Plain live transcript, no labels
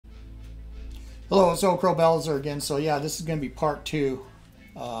Hello, it's Old Crow Balthazor again. So yeah, this is going to be part two.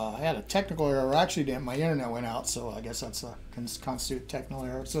 I had a technical error. Actually, my internet went out, so I guess that's a constitute technical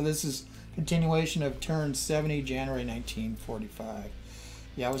error. So this is continuation of turn 70, January 1945.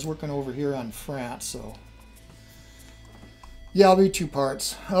 Yeah, I was working over here on France, so yeah, I'll be two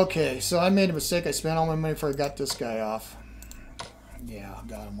parts. Okay, so I made a mistake. I spent all my money before I got this guy off. Yeah,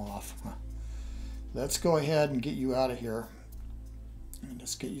 got him off. Let's go ahead and get you out of here. And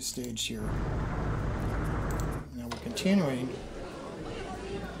let's get you staged here. Now we're continuing.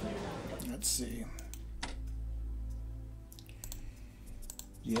 Let's see.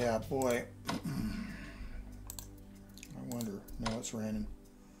 Yeah, boy. I wonder. No, it's raining.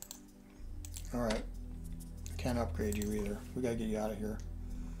 Alright. Can't upgrade you either. We gotta get you out of here.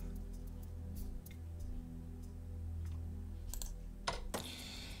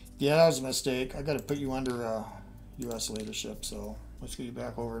 Yeah, that was a mistake. I gotta put you under U.S. leadership, so let's get you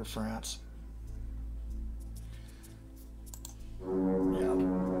back over to France. Yeah.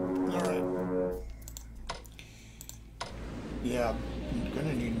 Alright. Yeah, I'm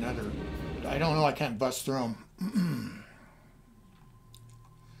gonna need another. I don't know, I can't bust through them.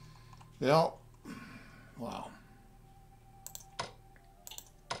 Well, wow.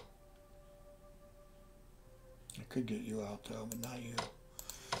 I could get you out though, but not you.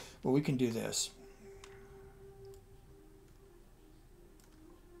 Well, we can do this.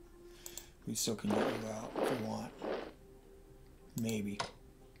 We still can get you out if we want. Maybe.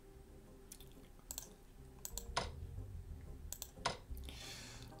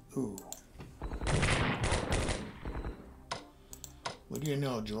 Ooh. What do you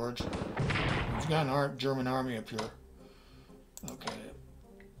know, George? He's got an German army up here. Okay.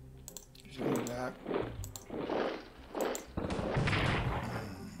 He's going back. We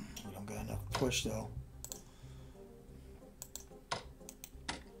don't got enough push, though.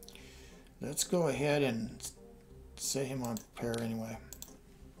 Let's go ahead and set him on prepare anyway.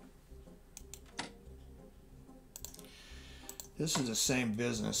 This is the same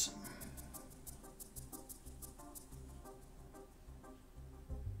business.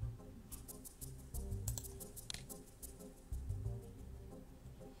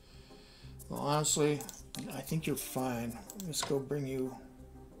 Well, honestly, I think you're fine. Let's go bring you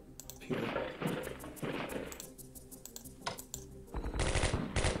up here.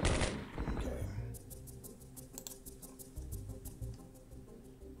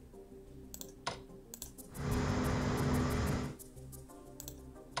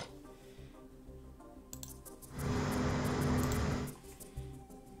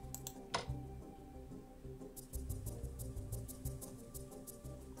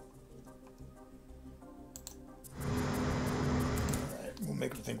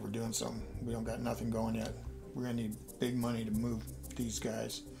 Make them think we're doing something. We don't got nothing going yet. We're gonna need big money to move these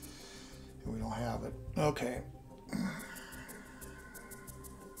guys, and we don't have it. Okay.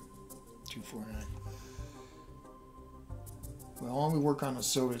 249. Well, while we work on the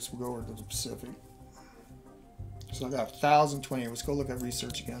Soviets, we'll go over to the Pacific. So I got 1,020. Let's go look at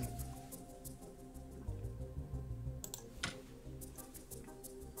research again.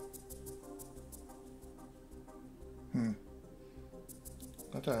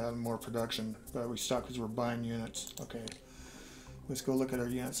 I thought I had more production, but we stopped because we're buying units. Okay, let's go look at our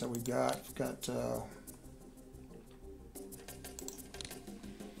units that we got. We've got,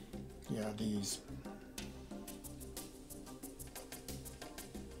 yeah, these.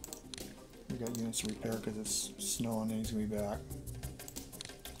 We got units to repair because it's snowing and he's going to be back.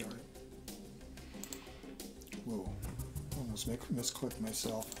 All right. Whoa, almost misclicked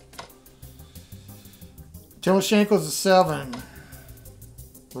myself. Timoshenko's a 7.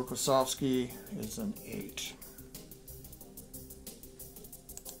 Rokossovsky is an 8.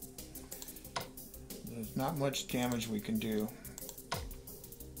 There's not much damage we can do.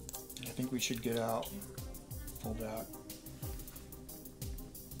 I think we should get out. Pull back.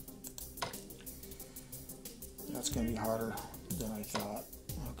 That's going to be harder than I thought.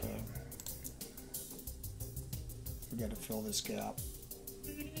 Okay. We got to fill this gap.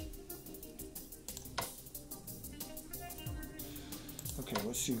 Okay,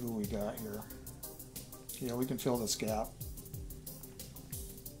 let's see who we got here. Yeah, we can fill this gap.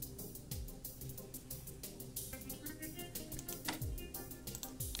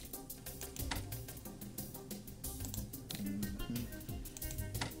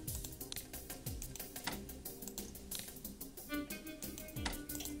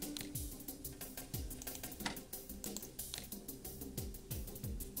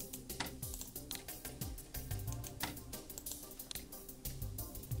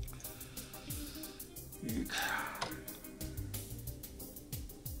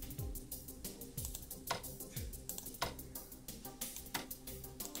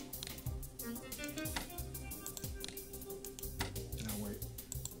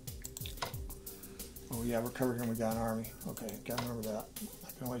 yeah, we're covered here and we got an army. Okay, gotta remember that.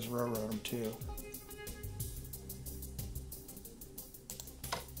 I can always railroad them too.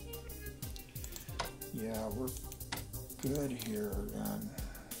 Yeah, we're good here then.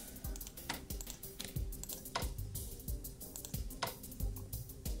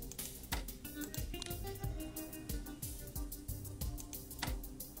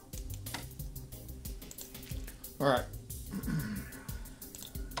 All right.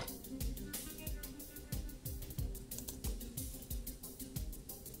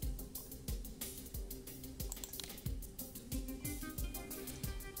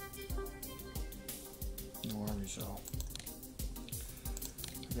 No army, so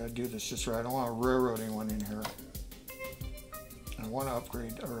I gotta do this just right. I don't want to railroad anyone in here. I want to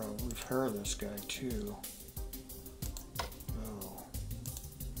upgrade or repair this guy too. Oh.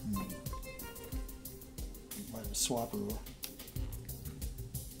 Might have swap rule.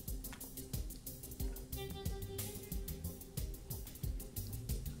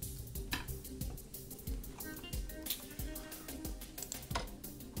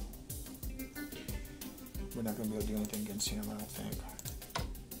 We're not going to be able to do anything against him, I don't think.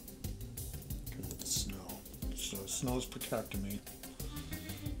 Because of the snow. So snow's protecting me.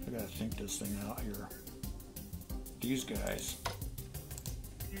 I got to think this thing out here. These guys.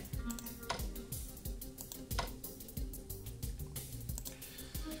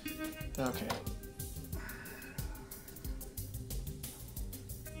 Okay.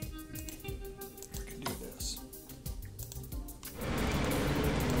 We can do this.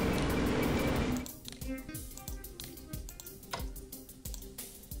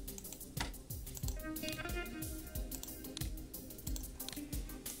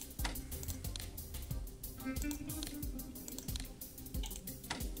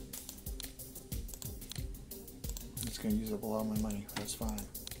 It's going to use up a lot of my money. That's fine.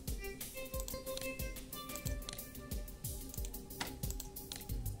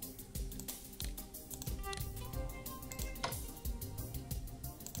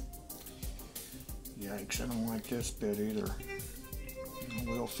 Yikes, I don't like this bit either.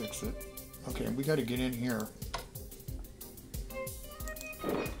 We'll fix it. Okay, we got to get in here.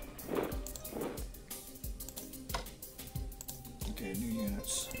 Okay, new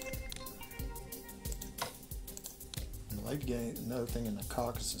units. I'd like to get another thing in the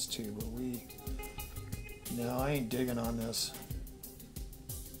Caucasus too, but no, I ain't digging on this.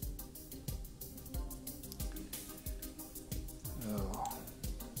 Oh,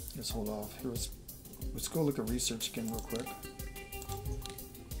 let's hold off. Let's go look at research again real quick.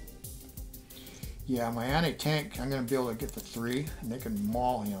 Yeah, my anti-tank, I'm going to be able to get the 3, and they can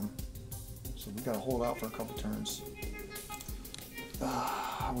maul him. So we got to hold out for a couple turns.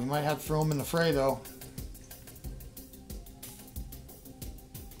 We might have to throw him in the fray, though.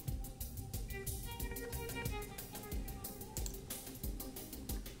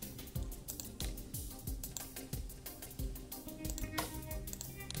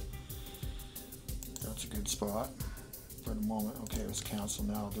 That's a good spot for the moment. Okay, let's cancel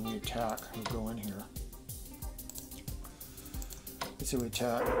now. Do we attack? We'll go in here. Let's see, we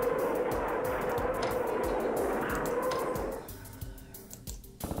attack.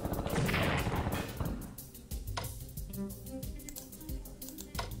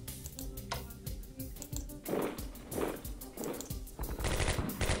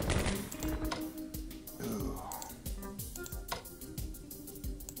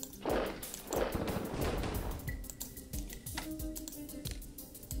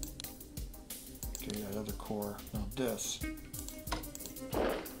 Other core. Now this.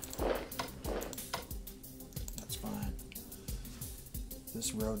 That's fine.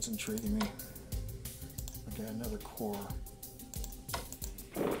 This road's intriguing me. Okay, another core.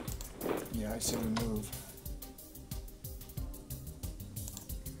 Yeah, I see we move.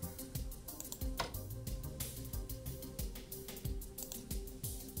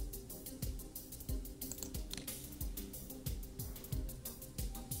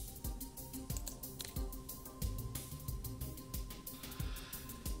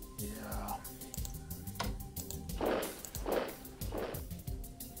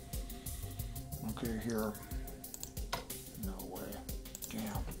 Okay, here. No way.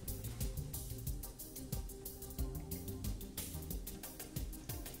 Damn.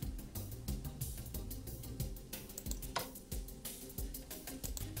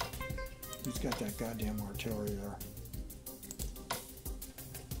 He's got that goddamn artillery there.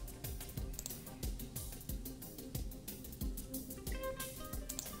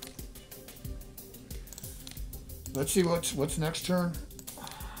 Let's see what's next turn.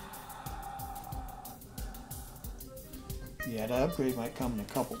 Yeah, that upgrade might come in a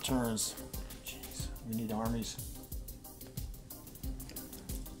couple turns. Jeez. We need armies.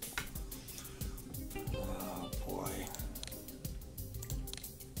 Oh boy.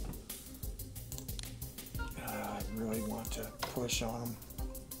 I really want to push on them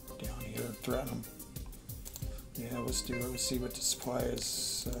down here and threaten them. Yeah, let's do it. Let's see what the supply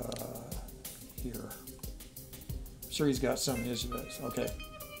is here. I'm sure he's got some initiatives. Okay.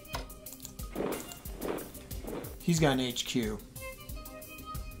 He's got an HQ.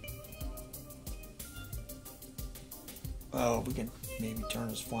 Oh, we can maybe turn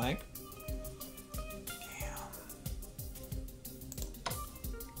his flank. Damn.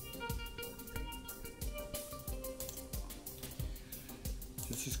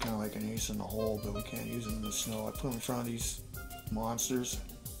 This is kind of like an ace in the hole, but we can't use him in the snow. I put him in front of these monsters.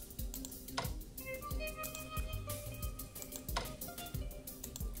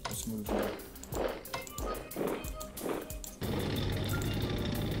 Let's move here.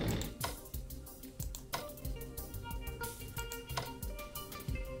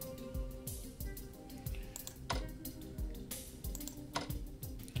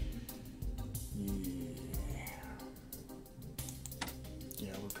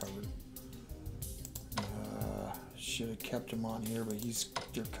 Should have kept him on here, but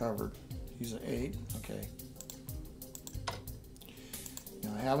they're covered. He's an 8. Okay.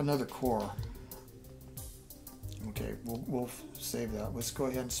 Now I have another core. Okay, we'll save that. Let's go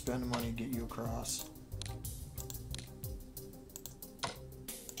ahead and spend the money and get you across.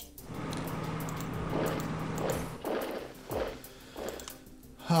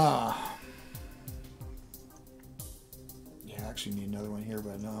 Yeah, I actually need another one here,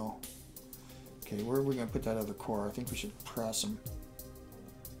 but no. Okay, where are we going to put that other core? I think we should press them.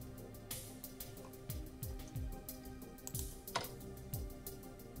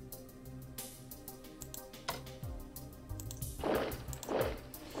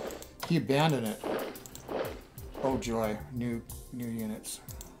 He abandoned it. Oh joy, new units.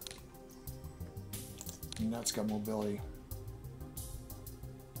 And that's got mobility.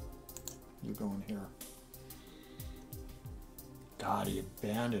 You're going here. God, he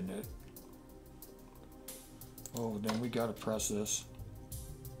abandoned it. Oh, then we gotta press this.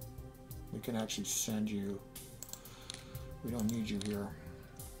 We can actually send you. We don't need you here.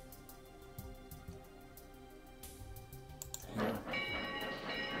 Here.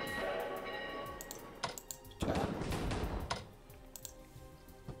 Tap.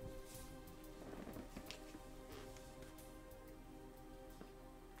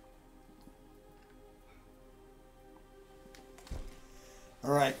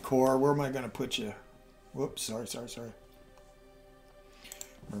 All right, core, where am I gonna put you? Whoops, sorry.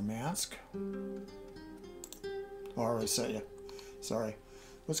 Murmansk. Oh, I already set you. Sorry.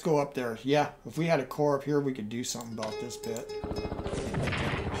 Let's go up there. Yeah, if we had a core up here, we could do something about this bit.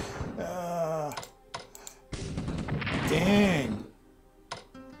 Dang.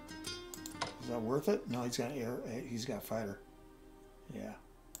 Is that worth it? No, he's got air. He's got fighter. Yeah.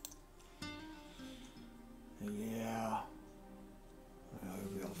 Yeah.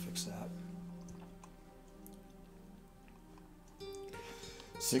 We'll be able to fix that.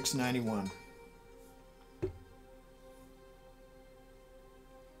 691.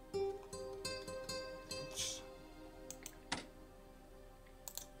 Oops.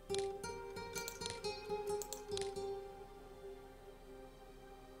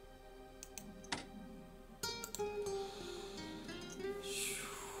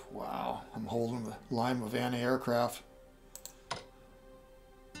 Wow, I'm holding the line with anti-aircraft.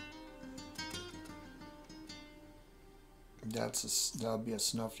 That'll be a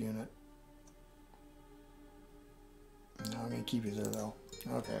snuff unit. No, I'm gonna keep you there though.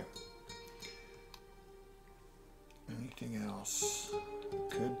 Okay. Anything else?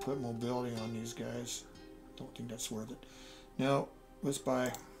 Could put mobility on these guys. Don't think that's worth it. No, let's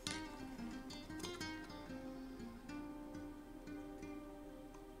buy.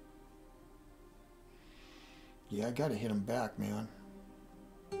 Yeah, I gotta hit him back, man.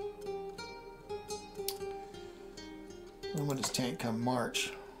 When would his tank come?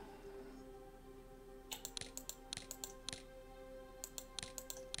 March.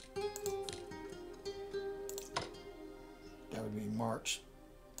 That would be March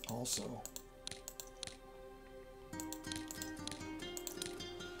also.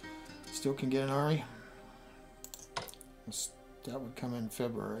 Still can get an army. That would come in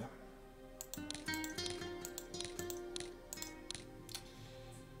February.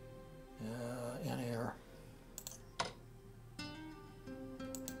 Anti-air.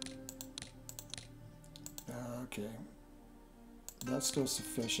 Okay, that's still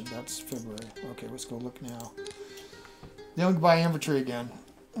sufficient. That's February. Okay, let's go look now. Then we can buy infantry again.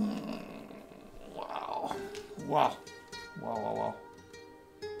 Wow. Wow. Wow, wow, wow.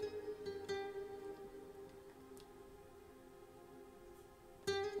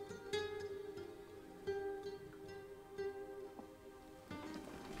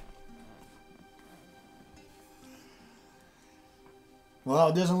 Well,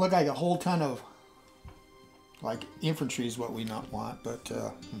 it doesn't look like a whole ton of like infantry is what we not want, but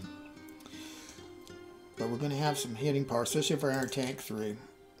we're going to have some hitting power, especially if we're in tank 3.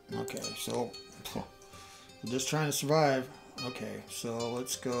 Okay, so we're just trying to survive. Okay, so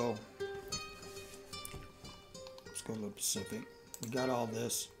let's go to the Pacific. We got all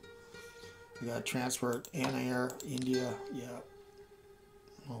this. We got transport, anti-air, India. Yeah.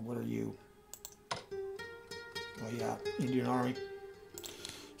 Well, what are you? Oh yeah, Indian Army.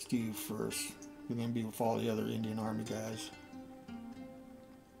 Let's do you first. We're going to be with all the other Indian Army guys.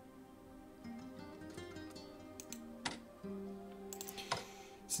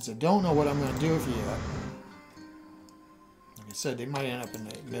 Since I don't know what I'm going to do with you yet, like I said, they might end up in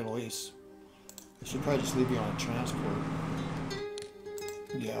the Middle East. I should probably just leave you on a transport.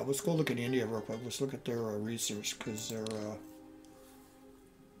 Yeah, let's go look at India real quick. Let's look at their research, because they're...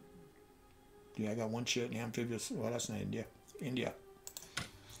 yeah, I got one ship in amphibious... Well, that's not India. India.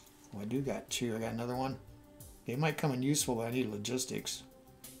 Well, I do got 2. I got another one. They might come in useful, but I need logistics.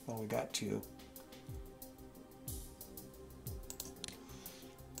 Well, we got 2.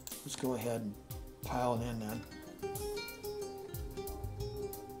 Let's go ahead and pile it in then.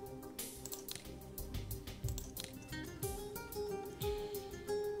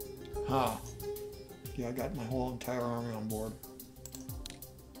 Huh. Yeah, I got my whole entire army on board.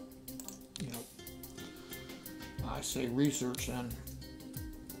 Yep. I say research then.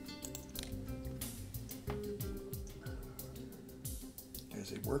 As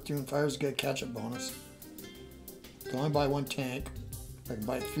they work through and fires, get a catch-up bonus. Can only buy 1 tank. I can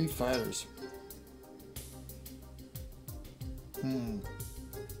buy 3 fighters. It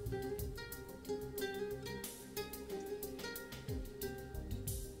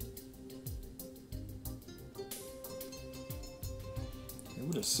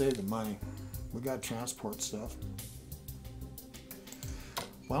would have saved the money. We got transport stuff.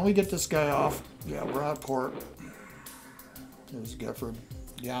 Why don't we get this guy off? Yeah, we're out of port. There's Gifford.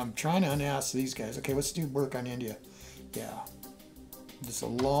 Yeah, I'm trying to unass these guys. Okay, let's do work on India. Yeah. It's a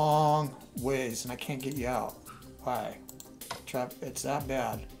long ways, and I can't get you out. Why? It's that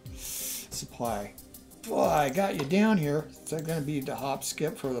bad. Supply. Boy, I got you down here. Is that going to be the hop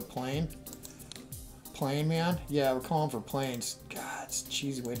skip for the plane? Plane man? Yeah, we're calling for planes. God, it's a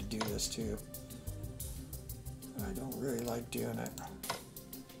cheesy way to do this, too. I don't really like doing it.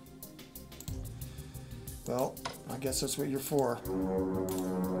 Well, I guess that's what you're for.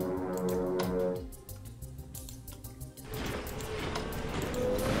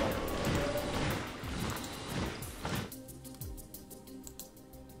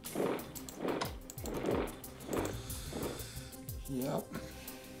 Yep.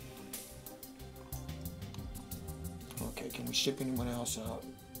 Okay, can we ship anyone else out?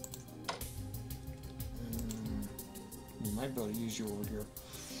 We might be able to use you over here.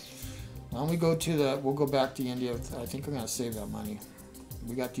 Why don't we go to the... We'll go back to India. I think I'm going to save that money.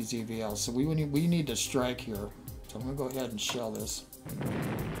 We got these EVLs, so we need to strike here. So I'm going to go ahead and shell this.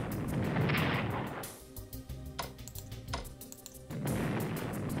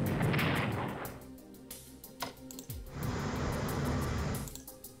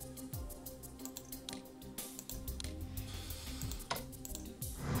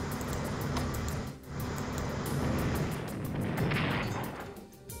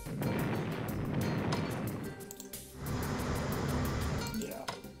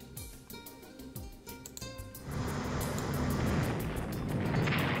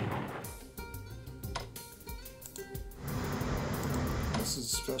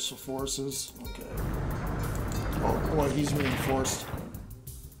 Special forces. Okay. Oh boy, he's reinforced.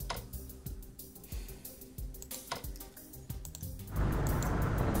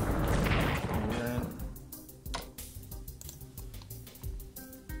 We're in.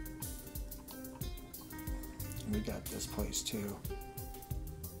 We got this place too.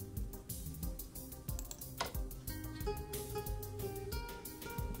 Do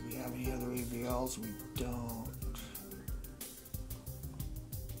we have any other AVLs? We don't.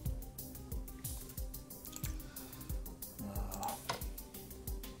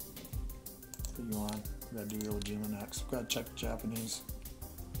 You on? We gotta do Iwo Jima next. We gotta check the Japanese.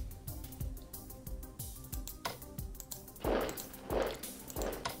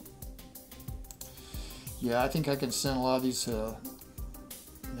 Yeah, I think I can send a lot of these to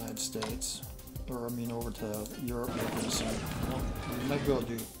United States, or I mean over to Europe. We might be able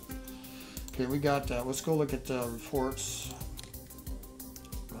to do Okay, we got that. Let's go look at the reports.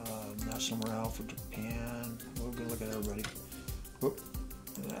 National morale for Japan. We'll go look at everybody. Whoop.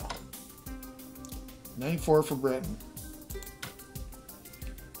 Yeah. 94 for Britain.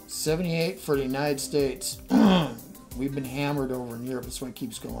 78 for the United States. We've been hammered over in Europe. That's why it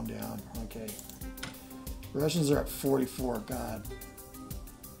keeps going down. Okay. Russians are at 44. God.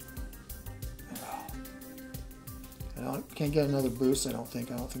 Can't get another boost. I don't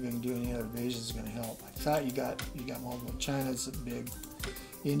think. I can do any other invasions is going to help. I thought you got more. China's big.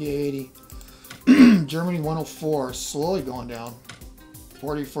 India 80. Germany 104. Slowly going down.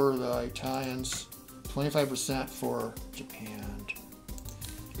 40 for the Italians. 25% for Japan.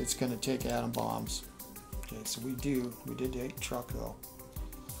 It's going to take atom bombs. Okay, so we did take Truk though.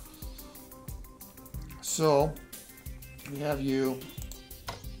 So we have you.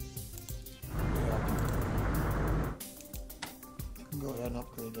 Go ahead and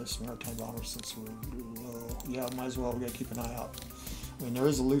upgrade this maritime bomber since we're low. Yeah, might as well. We gotta keep an eye out. I mean, there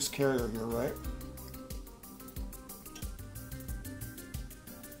is a loose carrier here, right?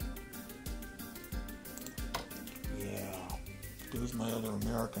 Yeah. There's my other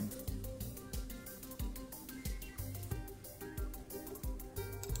American.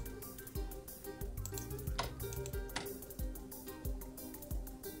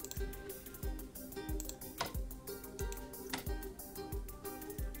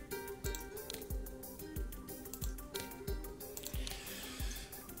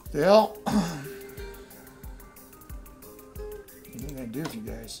 Well, what am I gonna do with you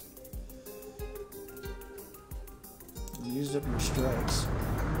guys? You used up your strikes.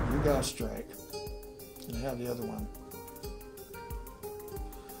 You got a strike. And I have the other one.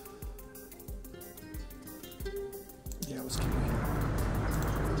 Yeah, let's keep it here.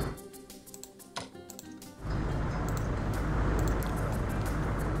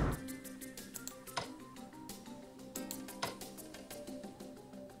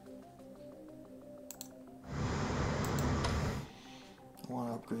 I want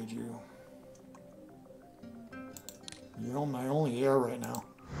to upgrade you. You're my only heir right now.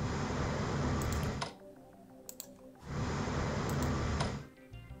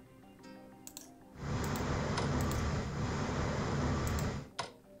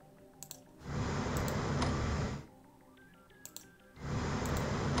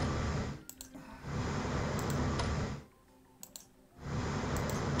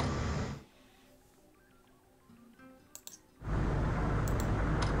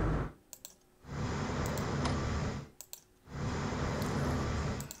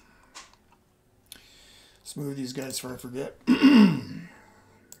 Let's move these guys before I forget. Yeah,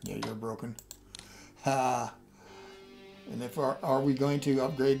 you're broken. And if are we going to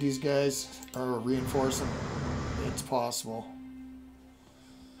upgrade these guys or reinforce them? It's possible.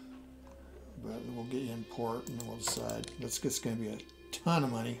 But we'll get you in port and then we'll decide. That's just going to be a ton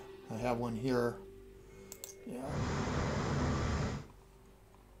of money. I have one here. Yeah.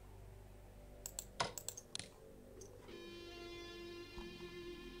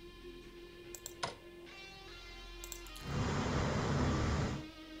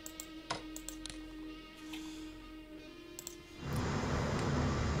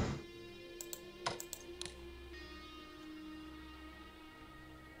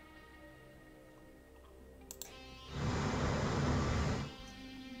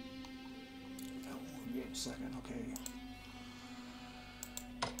 Second, okay.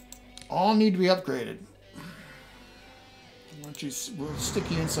 All need to be upgraded. Why don't you, we'll stick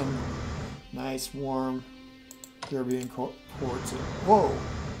you in some nice warm Caribbean ports. Whoa!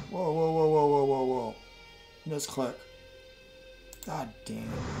 Whoa, whoa, whoa, whoa, whoa, whoa, whoa. Misclick. God damn it.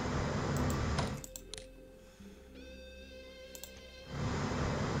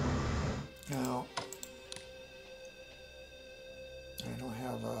 Now, I don't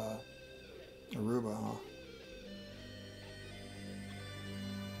have Aruba, huh?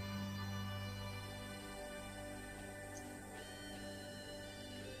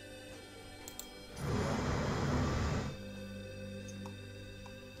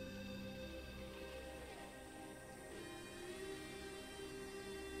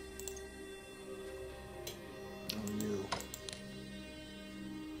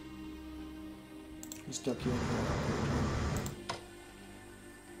 Stuck you in here.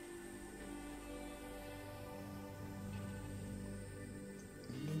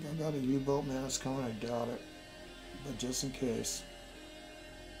 I think I got a U-boat menace coming. I doubt it, but just in case.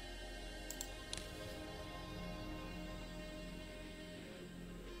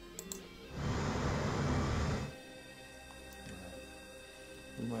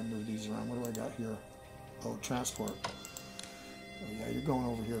 We might move these around. What do I got here? Oh, transport. Oh yeah, you're going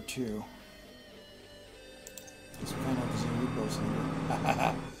over here too. Let's find out if there's any U-boats in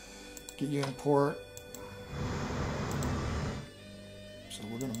here. Get you in port. So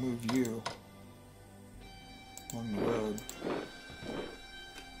we're going to move you along the road.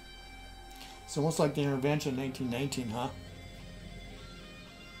 It's almost like the intervention in 1919, huh?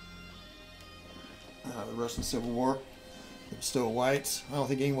 The Russian Civil War. It was still whites. I don't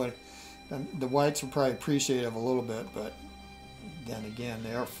think anyone... The whites were probably appreciative a little bit, but then again,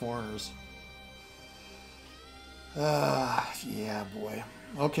 they are foreigners. Yeah, boy.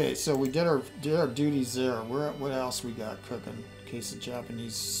 Okay, so we did our duties there. What else we got cooking in case the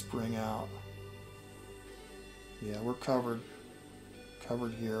Japanese spring out? Yeah, we're covered.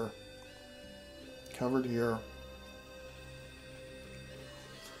 Covered here. Covered here.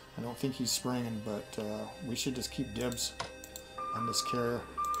 I don't think he's springing, but we should just keep dibs on this carrier.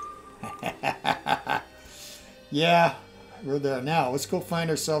 Yeah, we're there now. Let's go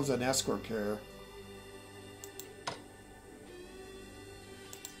find ourselves an escort carrier.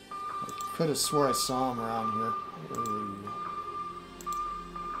 I could have swore I saw him around here. Ooh.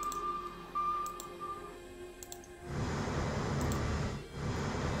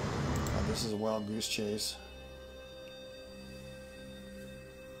 Oh, this is a wild goose chase.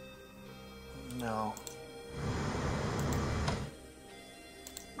 No.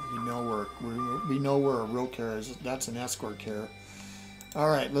 We know where a real carrier is. That's an escort carrier. All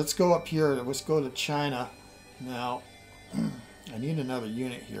right, let's go up here. Let's go to China. Now, I need another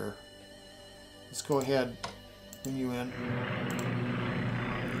unit here. Let's go ahead. Bring you in.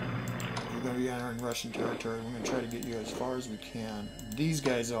 We're going to be entering Russian territory. We're going to try to get you as far as we can. These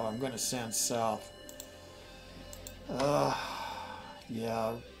guys, though, I'm going to send south. Yeah.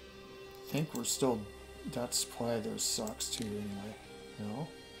 I think we're still... That supply there sucks, too, anyway. No?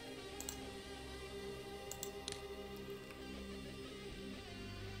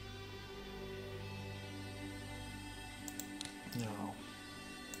 No.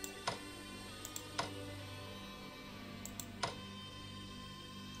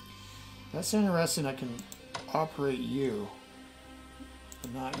 That's interesting. I can operate you,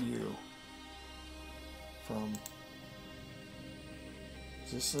 but not you. From...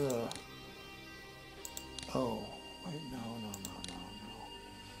 Is this a... Oh, wait, no.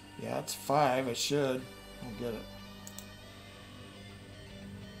 Yeah, it's 5. I should. I'll get it.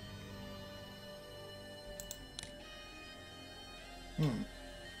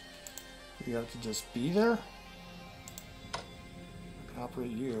 You have to just be there? I can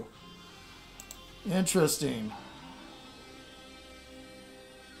operate you. Interesting.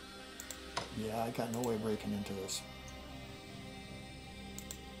 Yeah, I got no way of breaking into this.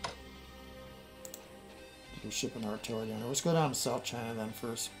 You're shipping artillery down there. Let's go down to South China then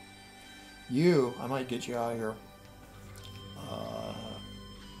first. I might get you out of here.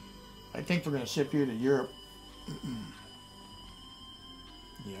 I think we're going to ship you to Europe.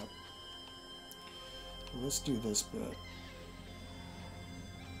 Yep. Let's do this bit.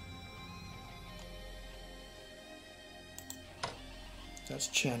 That's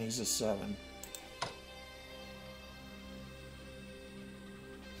Chinese a 7.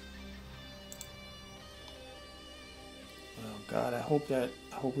 Oh God, I hope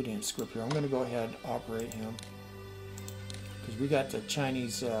we didn't script here. I'm going to go ahead and operate him because we got the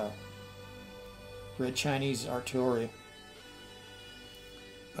Chinese, Red Chinese artillery.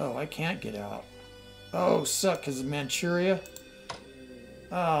 Oh, I can't get out. Oh, suck because of Manchuria.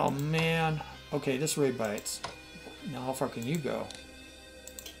 Oh man. Okay, this ray bites. Now, how far can you go?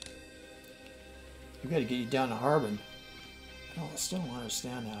 We got to get you down to Harbin. I still don't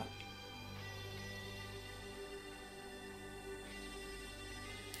understand that.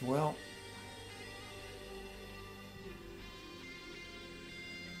 Well,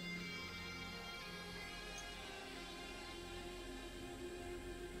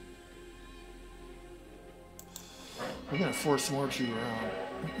 we're going to force march you around.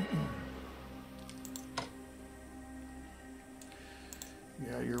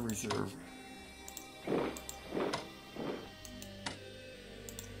 Yeah, you're reserve. Yeah,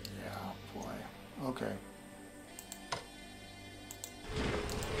 boy. Okay.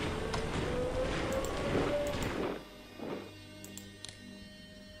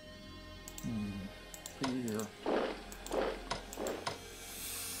 Put you here.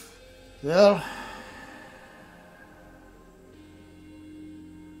 Well.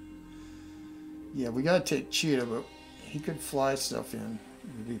 Yeah, we gotta take Cheetah, but he could fly stuff in. It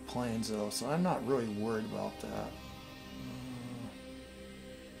would be planes though, so I'm not really worried about that.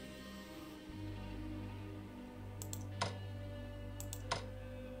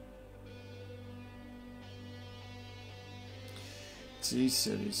 It's these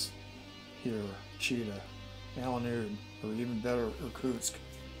cities here, Cheetah. Alanud, or even better, Irkutsk.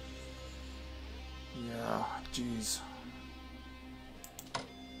 Yeah, geez.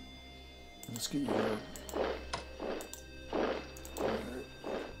 Let's get you here. Alright.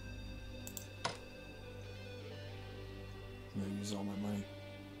 I'm gonna use all my money.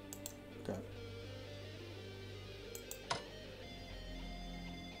 Okay.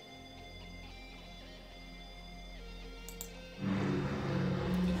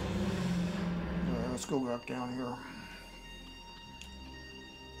 Alright, let's go back down here.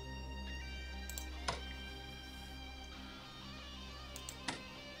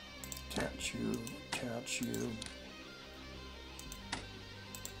 Attach you, attach you.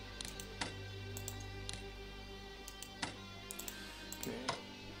 Okay.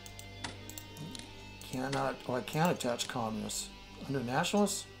 Cannot, oh, I can attach communists. Under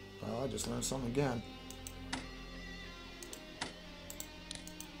nationalists? Well, I just learned something again.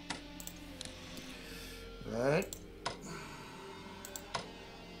 Right.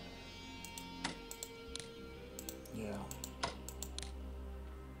 Yeah.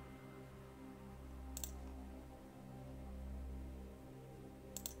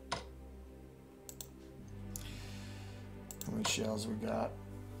 How many shells we got?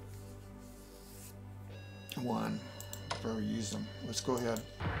 One. If I ever use them. Let's go ahead.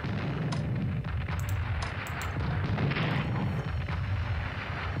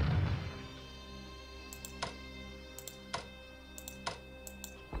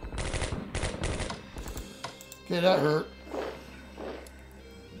 Okay, that hurt.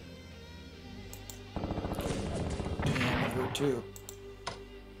 Damn, that hurt too.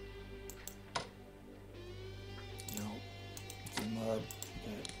 No. It's in mud.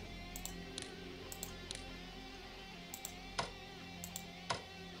 Okay.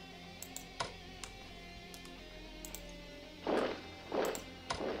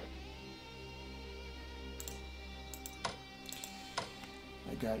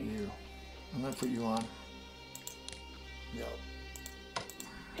 I got you. I'm gonna put you on. Yep.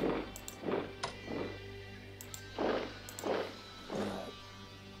 Alright.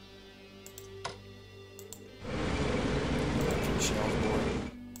 Shells, boy.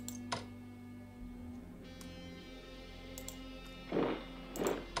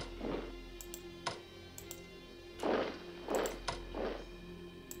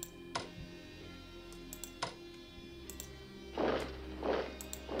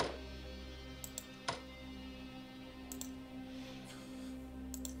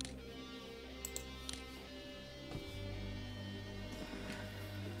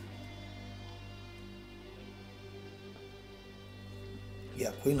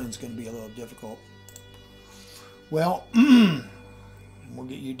 Yeah, Queensland's going to be a little difficult. Well, we'll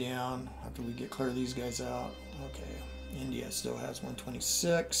get you down after we get clear of these guys out. Okay, India still has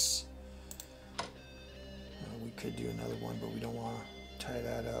 126. We could do another one, but we don't want to tie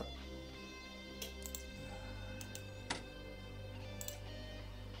that up.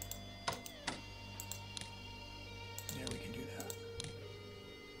 Yeah, we can do that.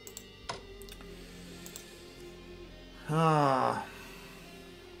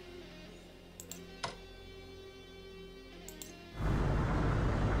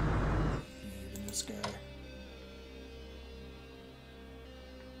 Even this guy.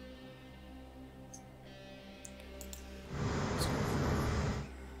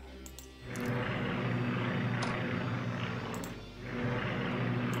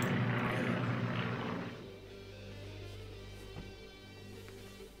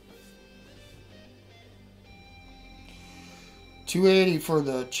 $280 for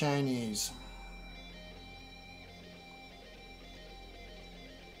the Chinese.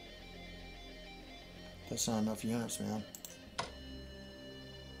 That's not enough units, man.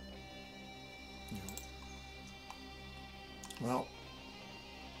 No. Well,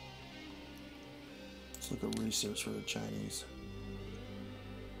 let's look at research for the Chinese.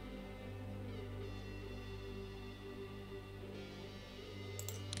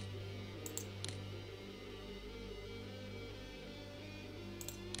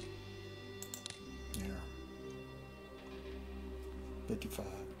 There. 55.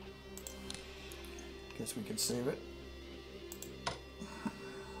 Guess we could save it.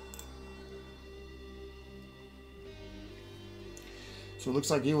 So it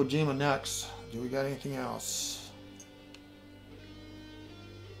looks like Iwo Jima next. Do we got anything else?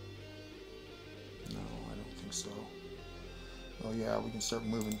 No, I don't think so. Oh yeah, we can start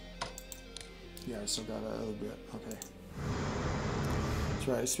moving. Yeah, I still got a little bit. Okay. That's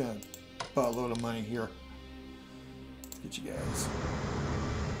right, I spent about a load of money here. Let's get you guys.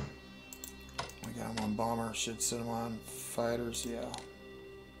 I got them on bomber, should set them on fighters, yeah.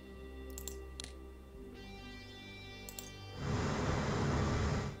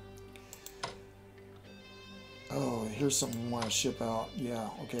 here's something we want to ship out. Yeah,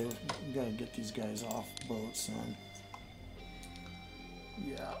 okay, we gotta get these guys off boats, son.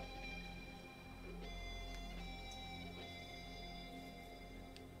 Yeah.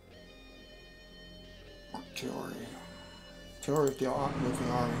 Artillery. Artillery with the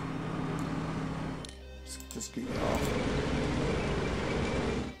army. Let's just get you off.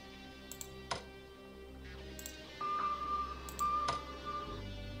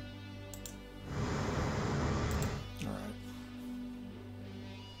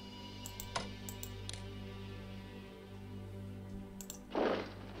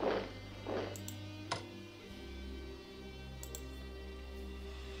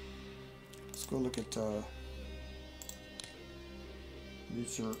 Go look at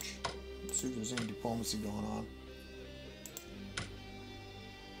research. Let's see if there's any diplomacy going on.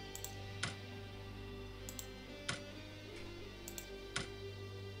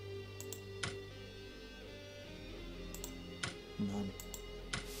 None.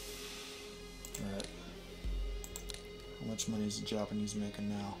 Alright. How much money is the Japanese making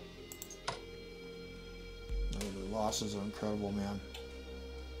now? Oh, their losses are incredible, man.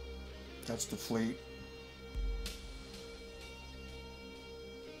 That's the fleet.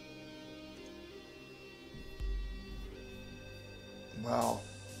 Wow,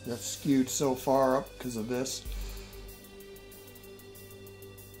 that's skewed so far up because of this.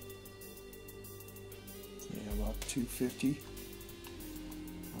 Yeah, about 250.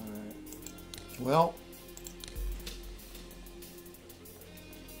 Alright. Well,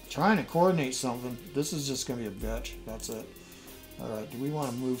 trying to coordinate something. This is just going to be a bitch. That's it. Alright, do we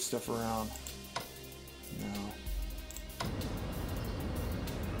want to move stuff around? No.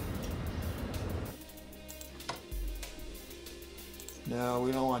 No,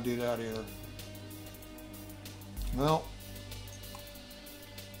 we don't want to do that either. Well,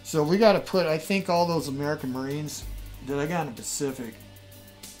 so we got to put, I think, all those American Marines that I got in the Pacific,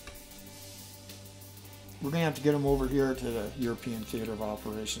 we're going to have to get them over here to the European Theater of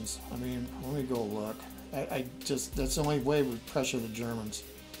Operations. I mean, let me go look. I just, that's the only way we pressure the Germans.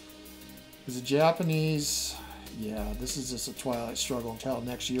 Because the Japanese, yeah, this is just a twilight struggle until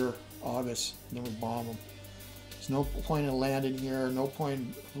next year, August, and then we bomb them. There's no point in landing here, no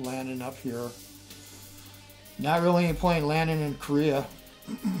point in landing up here. Not really any point in landing in Korea.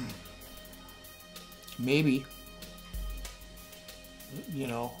 Maybe. You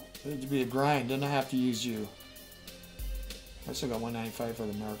know, it'd be a grind, then I have to use you. I still got 195 for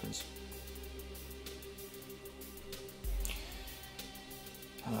the Americans.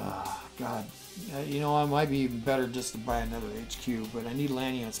 God, you know, I might be even better just to buy another HQ, but I need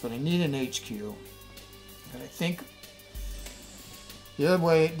land units, but I need an HQ. And I think the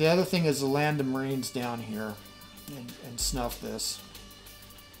other thing is to land the Marines down here and snuff this.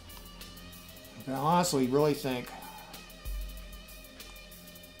 I honestly really think,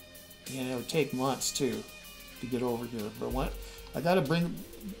 you know, it would take months too to get over here, but I got to bring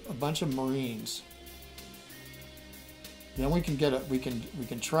a bunch of Marines. Then we can get we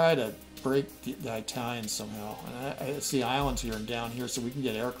can try to break the Italians somehow. And it's the islands here and down here, so we can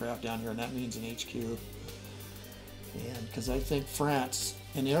get aircraft down here, and that means an HQ. And because I think France,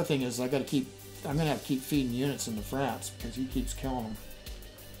 and the other thing is I'm gonna have to keep feeding units into France because he keeps killing them.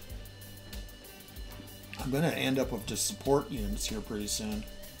 I'm gonna end up with just support units here pretty soon.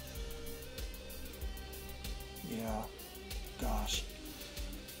 Yeah, gosh.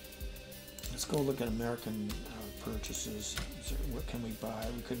 Let's go look at American purchases. What can we buy?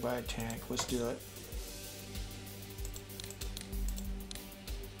 We could buy a tank. Let's do it.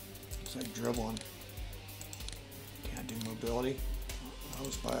 It's like dribbling. Can't do mobility. I'll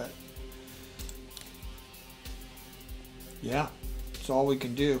just buy it. Yeah, that's all we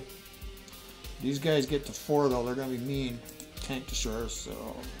can do. These guys get to 4 though. They're going to be mean tank destroyers.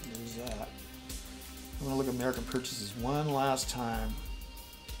 So there's that. I'm going to look at American purchases one last time.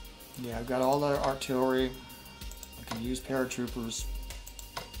 Yeah, I've got all the artillery. I can use paratroopers.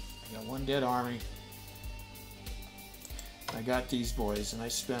 I got 1 dead army. I got these boys, and I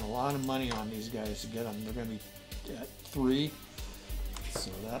spent a lot of money on these guys to get them. They're going to be at 3,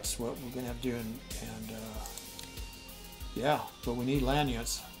 so that's what we're going to have to do. And yeah, but we need land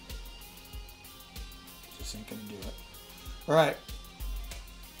units. Just ain't going to do it. All right,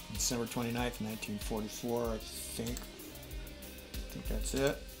 December 29th, 1944. I think that's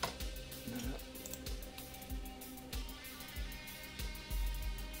it.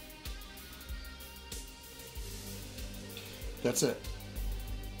 That's it.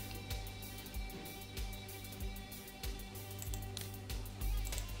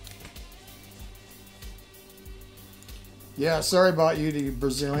 Yeah, sorry about you, the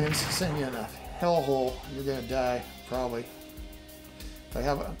Brazilians. Send you a hellhole, you're gonna die probably.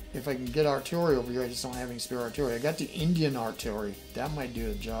 If I can get artillery over here, I just don't have any spare artillery. I got the Indian artillery. That might do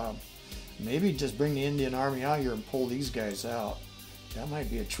the job. Maybe just bring the Indian army out here and pull these guys out. That might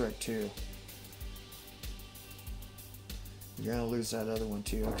be a trick too. You're gonna lose that other one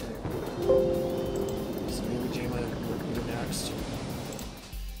too. Okay. So maybe Jama will do next.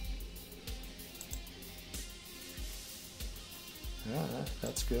 Yeah,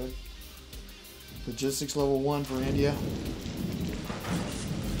 that's good. Logistics level 1 for India.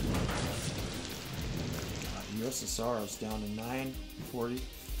 USSR is down to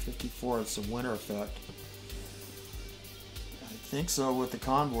 940.54. It's a winter effect. I think so with the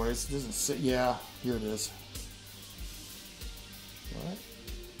convoys. It doesn't say. Yeah, here it is. What?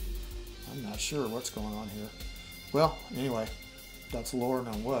 I'm not sure what's going on here. Well, anyway, that's lower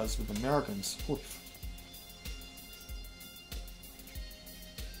than it was with Americans. Oof.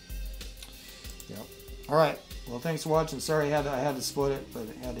 Yep. All right. Well, thanks for watching. Sorry I had to split it, but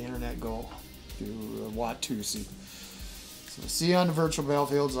I had the internet go to Watusi. So see you on the virtual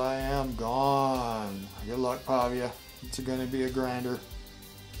battlefields. I am gone. Good luck, Pavia. It's going to be a grinder.